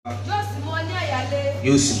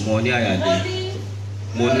yóò sì mọ ní àyàlé.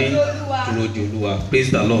 Mo ní dúró de Olúwa.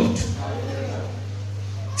 Praise the Lord.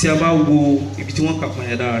 Tí a bá wo ibi tí wọ́n kà fún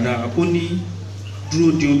yẹn dáradára, ó ní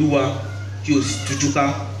dúró de Olúwa kí o sì tújú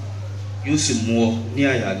ká, yóò sì mú ọ ní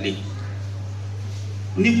àyàlé.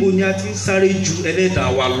 Níbo ni a ti ń sáré ju ẹlẹ́dàá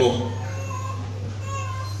wa lọ?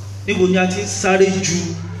 Níbo ni a ti ń sáré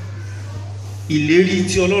ju ìlérí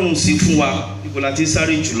tí Ọlọ́run ṣe fún wa? Níbo la ti ń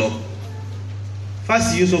sáré jù lọ?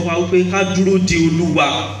 Fásitì yóò sọ fún wa wípé ká dúró de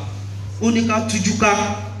Olúwa, ó ní ká tújú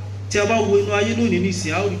ká. Tí a bá wo inú ayé lónìí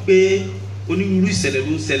nísìnyí, a ó rí pé onírúurú ìṣẹ̀lẹ̀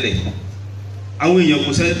ló ń ṣẹlẹ̀. Àwọn èèyàn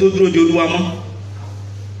kò sẹ́ni tó dúró de Olúwa mọ́.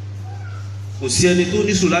 Kò sí ẹni tó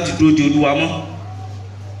ní sùúrù láti dúró de Olúwa mọ́.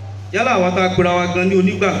 Yálà àwa tá a pera wa gan ní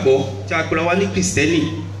onígbàgbọ́, tí a pera wa ní Kristẹni,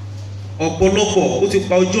 ọ̀pọ̀lọpọ̀ ó ti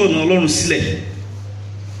pa ojú ọ̀nà Ọlọ́run sílẹ̀.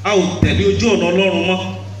 A ò tẹ̀lé ojú ọ̀nà Ọlọ́run mọ́.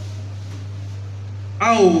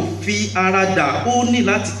 A ò fi ara dà. Ó ní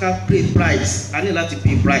láti ká pay price. A ní láti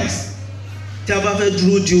pay price tí a bá fẹ́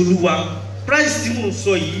dúró de Olúwa. Price tí mò ń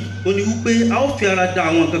sọ yìí ó ní wípé a ó fi ara dà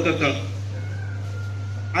àwọn nǹkan kankan.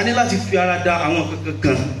 A ní láti fi ara dà àwọn nǹkan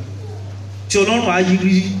kankan tí Ọlọ́run á yí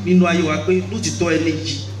rí nínú ayé wa pé lótìtọ́ ẹni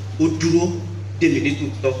yìí ó dúró dè mí ní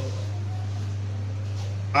tòótọ́.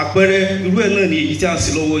 Àpẹẹrẹ irú ẹ̀ náà ni èyí tí a ń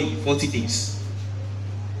ṣe lọ́wọ́ yìí 40 days.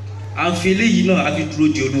 À ń fi eléyìí náà a fi dúró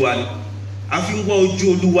de Olúwa ni. A fi ń wá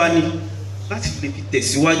ojú Olúwa ni láti fi lè fi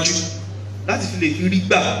tẹ̀síwájú, láti fi lè fi rí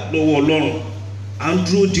gbà lọ́wọ́ Ọlọ́run. À ń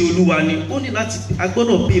dúró de Olúwa ni. Ó ní láti, a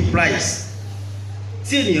gbọ́dọ̀ pay price.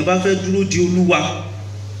 Tí ènìyàn bá fẹ́ dúró de Olúwa,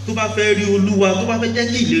 tó bá fẹ́ rí Olúwa, tó bá fẹ́ jẹ́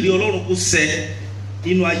kí ìlérí Ọlọ́run kó ṣẹ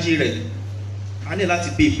nínú ayé rẹ̀, a ní láti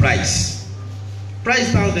pay price.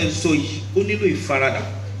 Price táwọn ẹ̀ ń sọ yìí ó nílò ìfaradà,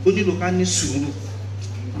 ó nílò ká ní sùúrù.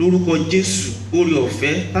 Lórúkọ Jésù, oore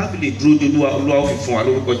ọ̀fẹ́ tá fi lè dúró de Olúwa, Olúwa ó fi fún wa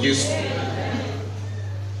lórúkọ Jésù.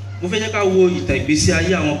 Mo fẹ́ jẹ́ ká wo ìtàn ìgbésí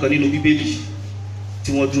ayé àwọn kan nínú Bíbélì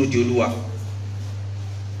tí wọ́n dúró de Olúwa.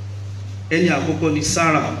 Ẹni àkọ́kọ́ ni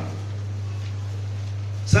Sárà.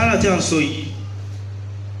 Sárà tí a ń sọ yìí,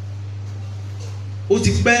 ó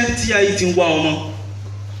ti pẹ́ tí ayé ti ń wá ọmọ.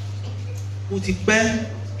 Ó ti pẹ́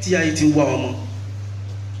tí ayé ti ń wá ọmọ.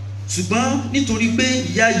 Ṣùgbọ́n nítorí pé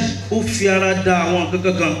ìyá yìí ó fi ara dà àwọn nǹkan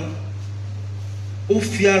kankan, ó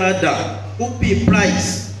fi ara dà, ó pay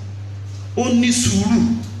price, ó ní sùúrù.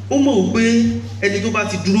 Ó mọ̀ pé ẹni tó bá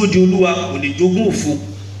ti dúró de Olúwa kò lè jogún òfo.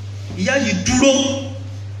 Ìyá yìí dúró.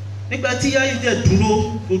 Nígbà tí ìyá yìí dẹ̀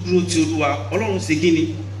dúró, ó dúró ti Olúwa. Ọlọ́run ṣe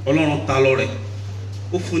kíni? Ọlọ́run ta lọ́rẹ.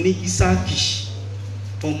 Ó fún ní Ísáàkì,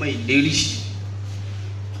 ọmọ ìlérí.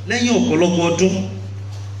 Lẹ́yìn ọ̀pọ̀lọpọ̀ ọdún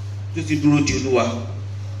tó ti dúró de Olúwa.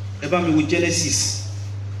 Ẹ bá mi wo Genesis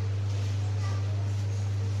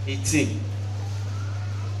 18.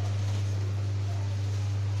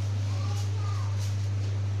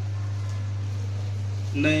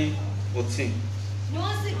 Ni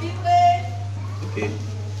wọ́n sì bí pé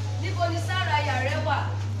níbo ni Sárà aya rẹ wà?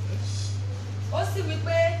 Ó sì wí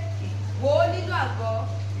pé wò ó nínú àgọ́.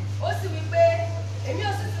 Ó sì wí pé èmi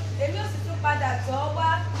ò sì tún padà tọ̀ ọ́ wá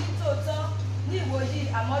ní tòótọ́ ní ìwòyí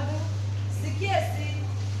àmọ́dún. Sì kíyèsí,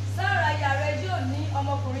 Sárà aya rẹ yóò ní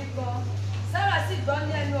ọmọkùnrin kan. Sárà sì gbọ́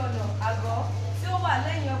ní ẹnu ọ̀nà àgọ́ tí ó wà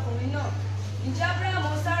lẹ́yìn ọkùnrin náà. Ǹjẹ́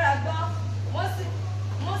Ábúráhámù Sárà gbọ́,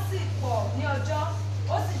 wọ́n sì pọ̀ ní ọjọ́.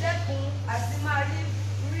 Ó sì dẹ́kun àti máa rí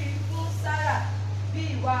fún Sárà bí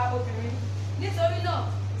ìwà obìnrin. Nítorí náà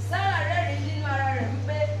Sárà rẹ́rìn nínú ara rẹ̀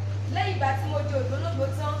wípé lẹ́yìn ìgbà tí mo di ògbólógbòó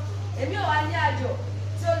tán, èmi ò wá ní ayọ̀,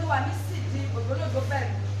 tí Olúwa mi sì di ògbólógbòó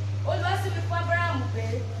pẹ̀lú. Olúwa sì wí fún Ábúráhámù pé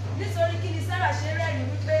nítorí kí ni Sárà ṣe rẹ́rìn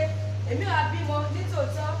wípé èmi ò wá bímọ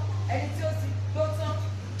nítòótọ́ ẹni tí ó ti gbó tán.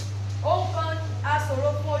 Ohun kan a ṣòro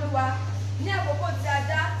fún Olúwa. Ní àkókò tí a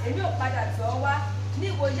dá, èmi ò padà tọ̀ ọ́ wá ní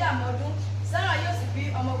ìwòyí àmọ́dún. Sárà yóò sì bí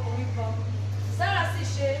ọmọkùnrin kan. Sárà sì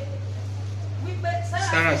ṣe wípé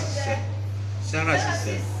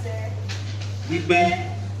wípé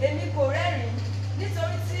èmi kò rẹ́rìn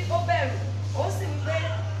nítorí tí ó bẹ̀rù. Ó sì wípé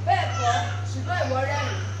bẹ́ẹ̀ kọ́, ṣùgbọ́n ìwọ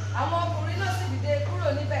rẹ́rìn. Àwọn ọkùnrin náà sì dìde kúrò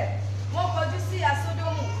níbẹ̀. Wọ́n kọjú sí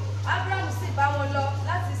Sódómù. Ábúráhámù sì bá wọn lọ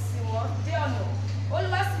láti sìn wọ́n dé ọ̀nà.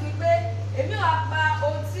 Olúwa sì wípé èmi ò pa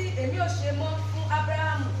ohun tí èmi ò ṣe mọ́ fún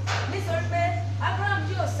Ábúráhámù, nítorí pé Ábúráhámù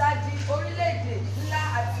yóò sá di orílẹ̀-èdè ńlá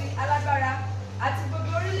àti alágbára, àti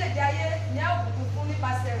gbogbo orílẹ̀-èdè ayé ní a ó bùkún fún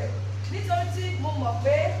nípasẹ̀ rẹ̀. Nítorí tí mo mọ̀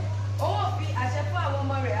pé òun ò fi àṣẹ fún àwọn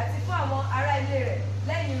ọmọ rẹ̀ àti fún àwọn ará ilé rẹ̀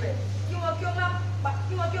lẹ́yìn rẹ̀, kí wọn kí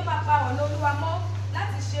ó máa pa ọ̀nà Olúwa mọ́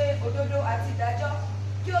láti ṣe òdodo àti ìdájọ́,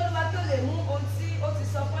 kí Olúwa kí ó lè mú ohun tí ó ti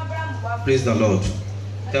sọ fún Ábúráhámù wá. Praise the Lord.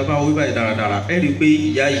 Tí a bá wí báyìí dáradára, ẹ rí i pé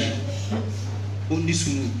ìyá yìí ó ní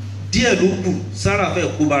sùúrù. Díẹ̀ ló kù, Sárà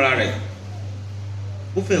fẹ́ kó bára rẹ̀.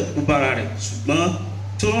 Ó fẹ́ kó bára rẹ̀, ṣùgbọ́n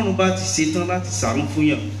tí Ọlọ́run bá ti ṣe tán láti ṣàánú fún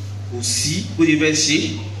yàn kò sí bó ṣe fẹ́ ṣe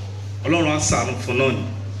Ọlọ́run á ṣàánú fún náà ni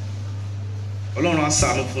Ọlọ́run á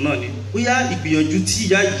ṣàánú fún náà ni bóyá ìgbìyànjú tí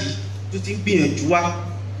ìyá yìí tó ti ń gbìyànjú wá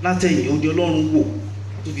látẹ̀yìn ó ní Ọlọ́run wò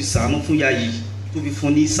tó fi ṣàánú fún ìyá yìí tó fi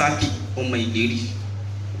fún ní Ísákì ọmọ ìlérí.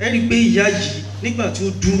 Ẹ rí i pé ìyá yìí nígbà tí ó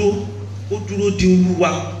dúró de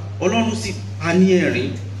Olúwa Ọlọ́run sì pa ní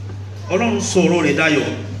ẹ̀rín, Ọlọ́run sọ ọ̀rọ̀ rẹ̀ dayọ̀,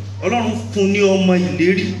 Ọlọ́run fún ní ọmọ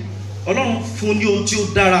ìlérí, Ọlọ́run fún ní ohun tí ó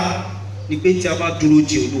dára. Ní pé tí a bá dúró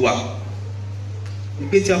de Olúwa, ní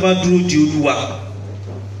pé tí a bá dúró de Olúwa,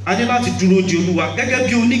 a ní láti dúró de Olúwa gẹ́gẹ́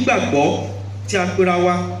bí onígbàgbọ́ tí a pera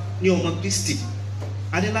wa ní ọmọ Kristi.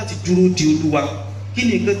 A ní láti dúró de Olúwa. Kí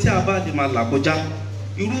ni nǹkan tí a bá lè máa là kọjá?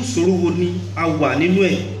 Irú ìṣòro wo ni a wà nínú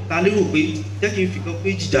ẹ̀ ta lérò pé jẹ́ kí n fi kan pé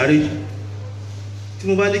jìjàre tí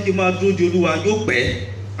mo bá ní kí n máa dúró de Olúwa yóò pẹ́.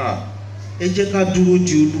 Ẹ jẹ́ ká dúró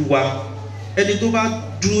de Olúwa. Ẹni tó bá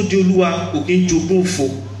dúró de Olúwa kò kí ń jogún òfo.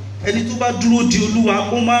 Ẹni tó bá dúró de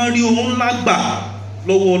Olúwa ó máa ń rí ohun ńlá gbà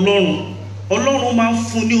lọ́wọ́ Ọlọ́run. Ọlọ́run máa ń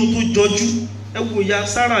fún ní ohun tó jọjú. Ẹ wo ìyá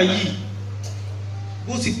Sárà yìí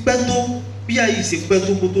bó ti pẹ́ tó, bí àyè ṣe pẹ́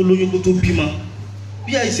tó kó tó lóyún kó tó bímọ,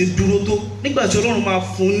 bí àyè ṣe dúró tó, nígbà tí Ọlọ́run máa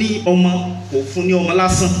fún ní ọmọ kò fún ní ọmọ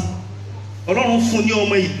lásán. Ọlọ́run fún ní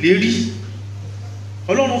ọmọ ìlérí.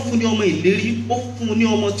 Ọlọ́run fún ní ọmọ ìlérí, ó fún ní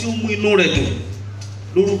ọmọ tí ó mú inú rẹ̀ dùn.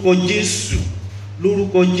 Lórúkọ Jésù,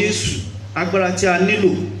 lórúkọ Jésù, agbára tí a nílò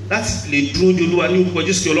láti lè dúró de Olúwa ní orúkọ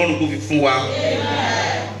Jésù Ọlọ́run kó fi fún wa.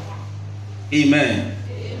 Amen.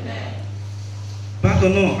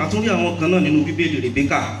 Bákan náà a tún rí àwọn kan náà nínú Bíbélì,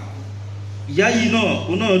 Rèbékà. Ìyá yìí náà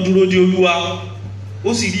ó náà dúró de Olúwa,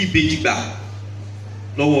 ó sì rí ìbejì gbà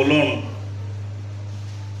lọ́wọ́ Ọlọ́run.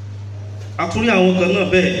 A tún rí àwọn kan náà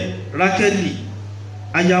bẹ́ẹ̀, Rákẹ́lì,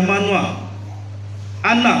 aya Manoa,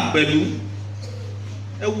 Anna pẹ̀lú.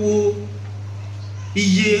 Ẹ wo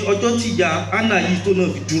iye ọjọ́ tí ìyá Anna yìí tó náà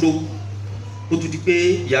fi dúró ó tún di pé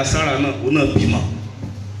ìyá Sárà náà ó náà bímọ.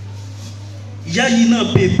 Ìyá yìí náà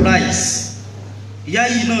pay price. Ìyá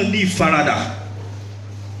yìí náà ní ìfaradà.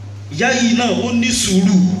 Ìyá yìí náà ó ní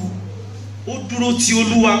sùúrù. Ó dúró ti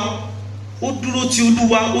Olúwa, ó dúró ti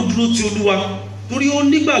Olúwa, ó dúró ti Olúwa torí ó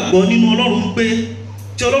nígbàgbọ́ nínú Ọlọ́run pé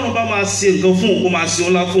tí Ọlọ́run bá máa ṣe nǹkan fún òun kó máa ṣe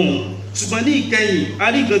ńlá fún òun. Ṣùgbọ́n ní ìkẹyìn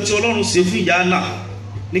a rí nǹkan tí Ọlọ́run ṣe fún ìyá Anna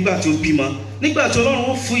nígbà tí ó bímọ. Nígbà tí Ọlọ́run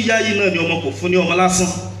ó fún ìyá yìí náà ní ọmọ kò fún ní ọmọ lásán.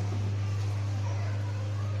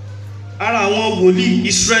 Ara àwọn wòlíì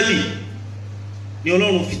Ísírẹ́lì ni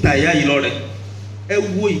Ọlọ́run fi ta ìyá yìí lọ́rẹ. Ẹ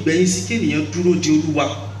wo ìgbẹ̀yìn sí kéèyàn dúró de Olúwa.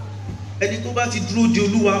 Ẹni tó bá ti dúró de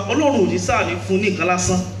Olúwa Ọlọ́run ò ní sáà ní fún ní nǹkan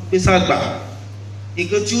lásán pé sáà gbà.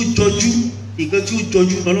 Nǹkan tí ó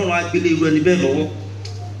jọjú Ọlọ́run á gbélé irú ẹni bẹ́ẹ̀ lọ́wọ́.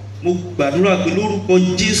 Mo gbàdúrà pé lórúkọ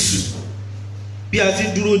Jésù bí a ti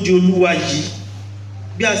dúró de Olúwa yìí,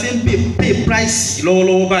 bí a ṣe ń pay price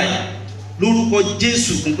lọ́wọ́lọ́wọ́ báyìí, lórúkọ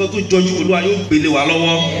Jésù nǹkan tó jọjú Olúwa yóò gbélé wa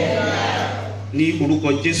lọ́wọ́ ní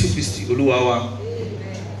orúkọ Jésù Kristi Olúwa wa.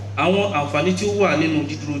 Àwọn àǹfààní tí ó wà nínú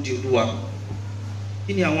dídúró de Olúwa.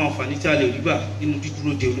 Kí ni àwọn àǹfààní tí a lè rí gbà nínú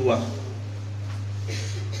dídúró de Olúwa?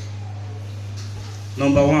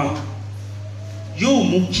 Number 1, yóò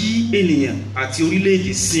mú kí ènìyàn àti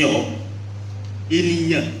orílẹ̀-èdè sìn ọ́.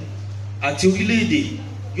 Ènìyàn àti orílẹ̀-èdè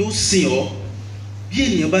yóò sìn ọ́ bí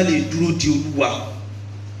ènìyàn bá lè dúró de Olúwa.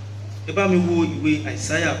 Ẹ bá mi wo ìwé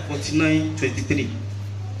Àìsáyà 49:23.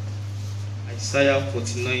 Àìsáyà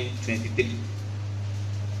 49:23.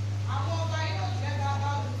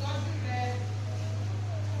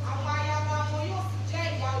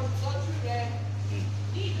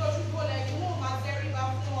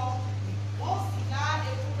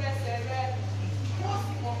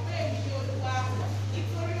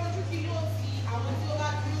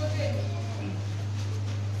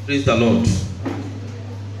 Praise the Lord.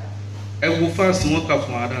 Ẹ wo fáàsì wọn kà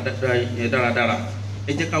fún wa dáradára.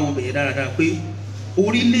 Ẹ jẹ́ ká wo bẹ̀yẹ dáradára pé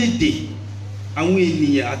orílẹ̀-èdè, àwọn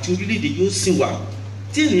ènìyàn àti orílẹ̀-èdè yóò sìn wá.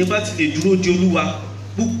 Tí ènìyàn bá ti lè dúró de Olúwa,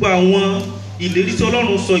 gbogbo àwọn ìlérí tí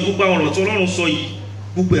Ọlọ́run sọ yìí, gbogbo àwọn ọ̀rọ̀ tí Ọlọ́run sọ yìí,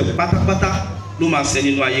 gbogbo ẹ̀ pátápátá ló máa ṣẹ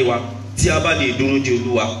nínú ayé wa tí a bá lè dúró de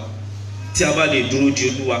Olúwa. Tí a bá lè dúró de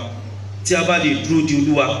Olúwa. Tí a bá lè dúró de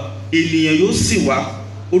Olúwa, ènìyàn yóò sìn wá,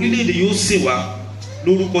 orílẹ̀-èdè yóò sìn wá.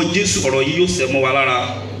 Lórúkọ Jésù ọ̀rọ̀ yìí yóò ṣẹ mọ́ wa lára.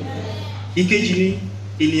 Ìkejì ni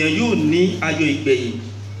ènìyàn yóò ní ayọ̀ ìgbẹ̀yìn.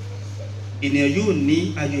 Ènìyàn yóò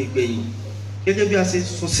ní ayọ̀ ìgbẹ̀yìn. Gẹ́gẹ́ bí a ṣe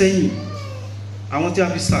sọ sẹ́yìn, àwọn tí a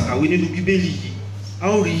fi ṣàkàwé nínú Bíbélì yìí, a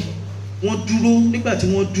ó rí wọ́n dúró. Nígbà tí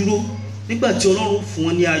wọ́n dúró, nígbà tí Ọlọ́run fún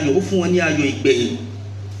wọn ní ayọ̀, ó fún wọn ní ayọ̀ ìgbẹ̀yìn.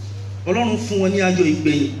 Ọlọ́run fún wọn ní ayọ̀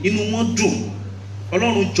ìgbẹ̀yìn, inú wọn dùn,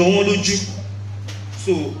 Ọlọ́run jọ wọ́n lójú.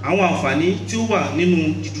 So àwọn àǹfààní tí ó wà nínú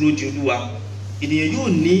dídúró de Olúwa, ènìyàn yóò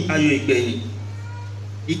ní ayọ̀ ìgbẹ̀yìn.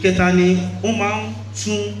 Ìkẹta ni ó máa ń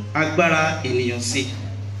tún agbára ènìyàn ṣe.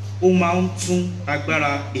 Ó máa ń tún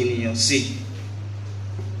agbára ènìyàn ṣe.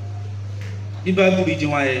 Ní Bible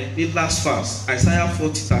reading wa yẹn ní last verse Isaiah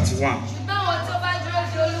 40:31.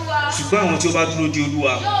 Ṣùgbọ́n àwọn tí ó bá dúró de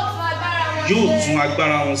Olúwa yóò tún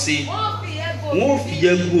agbára wọn ṣe. Wọ́n ó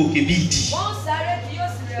fìyẹ́ gun òkè bí idì.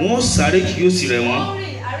 Wọ́n ó sáré kì yóò sì rẹ̀ wọ́n.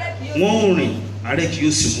 Wọ́n ó rìn àárẹ̀ kì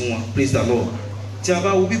yóò sì mú wọn. Praise the Lord. Tí a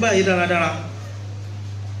bá wo bíbá yìí dáradára,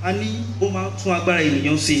 a ní ó máa ń tún agbára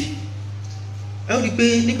ènìyàn ṣe. Ẹ ó rí i pé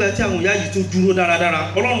nígbà tí àwọn ìyá yìí tó dúró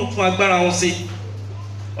dáradára, Ọlọ́run tún agbára wọn ṣe.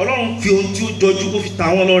 Ọlọ́run fi ohun tí ó jọjú kó fi ta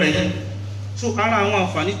wọ́n lọ́rẹ. So ara àwọn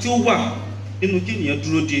àǹfààní tí ó wà nínú kí ènìyàn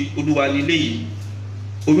dúró de Olúwa nílé yìí.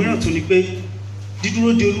 Òmíràn tún ni pé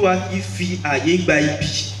dídúró de Olúwa kì í fi ààyè gba ibi.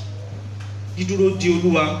 Dídúró de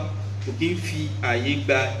Olúwa kò kì í fi ààyè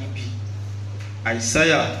gba ibi.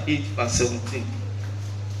 Isaiah 8:17.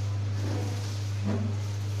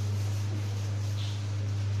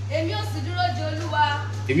 Èmi ó sì dúró de Olúwa.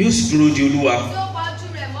 Èmi ó sì dúró de Olúwa. Tí ó pa ojú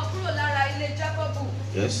rẹ̀ mọ́ kúrò lára ilé Jákọ́bù.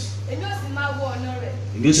 Yes. Èmi ó sì máa wo ọ̀nà rẹ̀.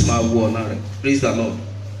 Èmi ó sì máa wo ọ̀nà rẹ̀. Praise the Lord.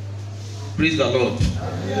 Praise the Lord.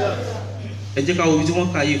 Ẹ jẹ́ ká wo ibi tí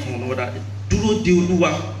wọ́n kà yé fún ọ̀nà ọ̀dà. Dúró de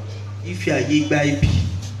Olúwa ìfi ààyè gba ibi.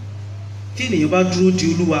 Tí ènìyàn bá dúró de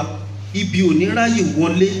Olúwa, ibi ò ní ráyè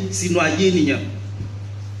wọlé sínú ayé ènìyàn.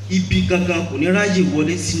 Ibi kankan kò ní ráyè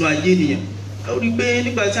wọlé sínú ayé ènìyàn. Ẹ rí i pé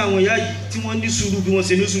nígbà tí àwọn ìyá yìí tí wọ́n ní sùúrù bí wọ́n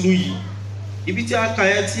ṣe ní sùúrù yìí, ibi tí a kà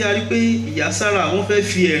yẹn tí a rí pé ìyá Sára wọ́n fẹ́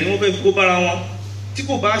fi ẹ̀rín wọ́n fẹ́ fi kó bára wọn, tí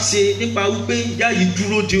kò bá ṣe nípa wípé ìyá yìí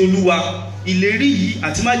dúró de Olúwa, ìlérí yìí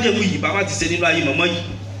àti májẹ̀mú yìí bá má ti ṣe nínú ayé mọ̀mọ́ yìí.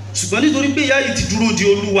 Ṣùgbọ́n nítorí pé ìyá yìí ti dúró de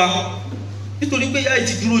Olúwa, nítorí pé ìyá yìí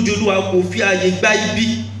ti dúró de Olúwa, kò fi ààyè gba ibi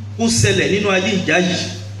kó ṣẹlẹ̀ nínú ayé ìyá yìí.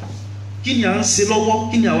 Kí ni à ń ṣe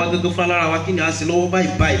lọ́wọ́? Kí ni àwa gẹ́gẹ́ fún alára wa? Kí ni à ń ṣe lọ́wọ́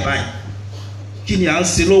báyìí? Kí ni à ń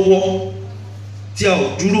ṣe lọ́wọ́ tí a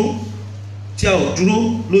ò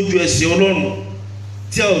dúró lójú ẹsẹ̀ Ọlọ́run,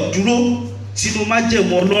 tí a ò dúró sínú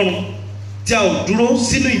májẹ̀mú Ọlọ́run, tí a ò dúró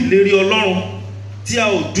sínú ìlérí Ọlọ́run, tí a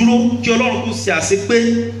ò dúró kí Ọlọ́run kó ṣe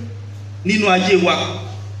àṣepé nínú ayé wa?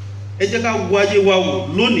 Ẹ jẹ́ ká wo ayé wa wò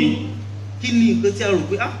lónìí. Kí ni nǹkan tí a rò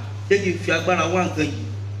pé jẹ́ kí n fi agbára wá nǹkan yìí,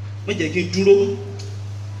 má jẹ́ kí n dúró,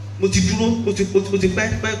 mo ti dúró, ó ti pẹ́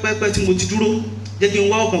tí mo ti dúró, jẹ́ kí n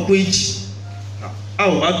wá ọkàn kún èjì. A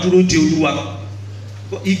ò bá dúró de Olúwa.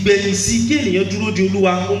 Ìgbẹ̀yìn sí kí ènìyàn dúró de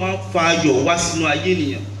Olúwa, ó máa ń fa ayọ̀ wá sínú ayé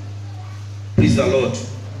ènìyàn. Praise the Lord.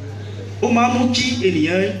 Ó máa ń mú kí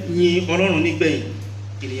ènìyàn yin Ọlọ́run nígbẹ̀yìn.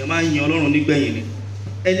 Ènìyàn máa ń yin Ọlọ́run nígbẹ̀yìn ni.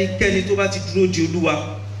 Ẹnikẹ́ni tó bá ti dúró de Olúwa,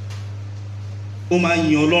 ó máa ń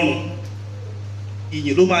yin Ọlọ́run.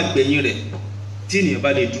 Ìyìn ló máa gbẹ̀yìn rẹ̀ tí ènìyàn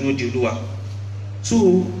bá lè dúró de Olúwa. So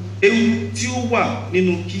ewu tí ó wà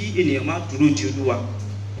nínú kí ènìyàn má dúró de Olúwa,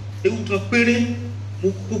 ewu kan péré, mo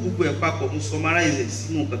kó gbogbo ẹ̀ papọ̀, mo summarize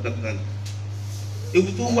sínú kankan. Ewu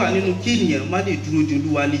tó wà nínú kí ènìyàn má lè dúró de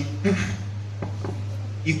Olúwa ní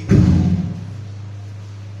ikú.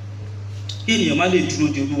 Kí ènìyàn má lè dúró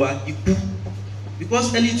de Olúwa, ikú.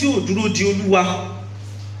 Because ẹni tí ò dúró de Olúwa,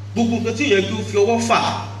 gbogbo nǹkan tí ó yẹ kí ó fi ọwọ́ fà,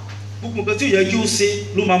 gbogbo nǹkan tí ó yẹ kí ó ṣe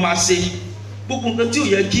ló máa ṣe, gbogbo nǹkan tí ó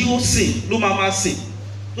yẹ kí ó sìn ló máa sìn.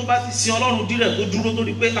 Tó bá ti sin Ọlọ́run dírẹ̀ tó dúró tó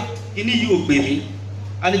rí pé kíní yìí ò gbè mí,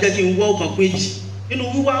 a ní jẹ́ kí n wá ọkàn pé jì. Nínú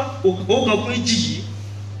wíwá ọkàn pé jì yìí,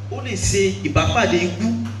 ó lè ṣe ìbápàdé ikú.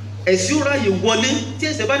 Ẹ̀ṣẹ̀ ó ráyè wọlé, tí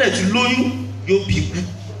ẹ̀ṣẹ̀ bá dẹ̀ ti lóyún yóò bí ikú.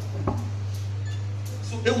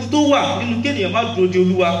 So ewu tó wà nínú kí ènìyàn má dúró de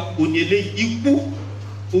Olúwa, kò ní èlé ikú,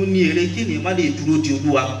 ó ní èrè kí ènìyàn má lè dúró de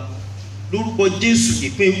Olúwa. Lórúkọ Jésù,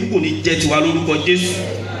 ìpín ikú kò ní jẹ́ tiwa lórúkọ Jésù.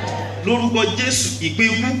 Lórúkọ Jésù,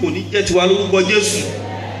 ìpín ikú kò ní jẹ́ tiwa lórúkọ Jésù.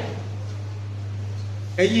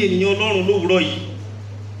 Ẹ̀yin ènìyàn Ọlọ́run lówùúrọ̀ yìí,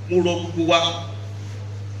 mo rọ̀ gbogbo wa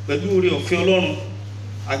pẹ̀lú oore ọ̀fẹ́ Ọlọ́run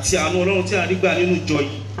àti àánú Ọlọ́run tí a rí gbà nínú ìjọ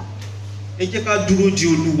yìí. Ẹ jẹ́ ká dúró de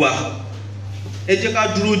Olúwa. Ẹ jẹ́ ká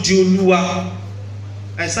dúró de Olúwa.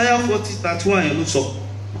 Isaiah 40:31 yẹn ló sọ.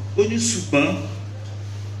 Ó ní ṣùgbọ́n,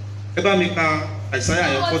 ẹ bá mi ka Isaiah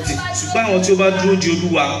yẹn 40. Ṣùgbọ́n àwọn tí ó bá dúró de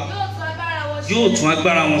Olúwa yóò tún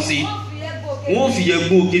agbára wọn ṣe. Wọ́n ó fi ìyẹ́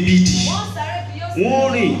gun òkè bí idì. Wọ́n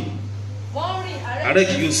ó rìn àárẹ̀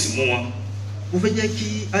kì yóò sì mú wọn. Mo fẹ́ jẹ́ kí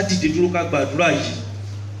a dìde dúró ká gba àdúrà yìí.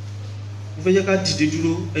 Mo fẹ́ jẹ́ ká dìde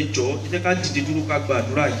dúró, ẹ jọ̀ọ́ ẹ jẹ́ ká dìde dúró ká gba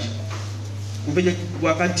àdúrà yìí. Mo fẹ́ jẹ́ kí gbogbo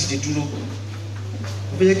wa ká dìde dúró.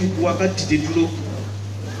 Mo fẹ́ jẹ́ kí gbogbo wa ká dìde dúró.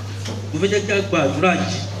 Mo fẹ́ jẹ́ kí a gba àdúrà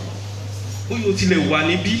yìí. Bóyá o tilẹ̀ wà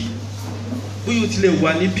níbí, bóyá o tilẹ̀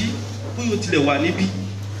wà níbí, bóyá o tilẹ̀ wà níbí.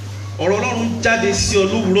 Ọ̀rọ̀ Ọlọ́run jáde sí ọ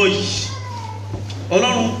lówùúrọ̀ yìí.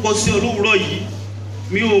 Ọlọ́run kọ sí ọ lówùúrọ̀ yìí.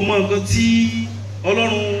 Mi ò mọ nǹkan tí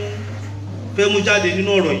Ọlọ́run fẹ́ mú jáde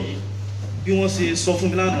nínú ọ̀rọ̀ yìí. Bí wọ́n ṣe sọ fún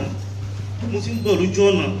mi lánàá, mo ti ń bọ̀ lójú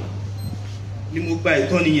ọ̀nà, ni mo gba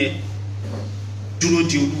ìtọ́ni yẹn. Dúró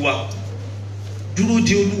de Olúwa, dúró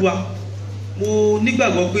de Olúwa. Mo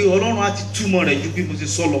nígbàgbọ́ pé Ọlọ́run á ti túmọ̀ rẹ̀ ju bí mo ti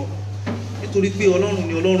sọ lọ, nítorí pé Ọlọ́run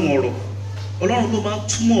ni Ọlọ́run ọ̀rọ̀, Ọlọ́run ló máa ń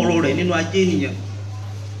túmọ̀ ọ̀rọ̀ rẹ̀ nínú ayé ènìyàn.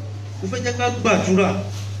 Mo fẹ́ jẹ́ ká gbàdúrà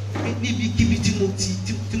pé níbikíbi tí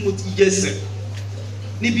mo ti yẹsẹ̀,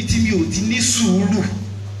 níbi tí mi ò ti ní sùúrù,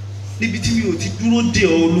 níbi tí mi ò ti dúró de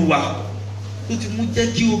Olúwa, tó ti mú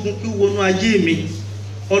jẹ́ kí ogun kí ó wọnú ayé mi,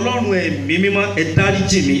 Ọlọ́run ẹ̀mí mímọ́ ẹ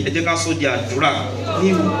dáríjì mi. Ẹ jẹ́ ká sọ di àdúrà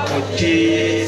ní orúkọ Jésù.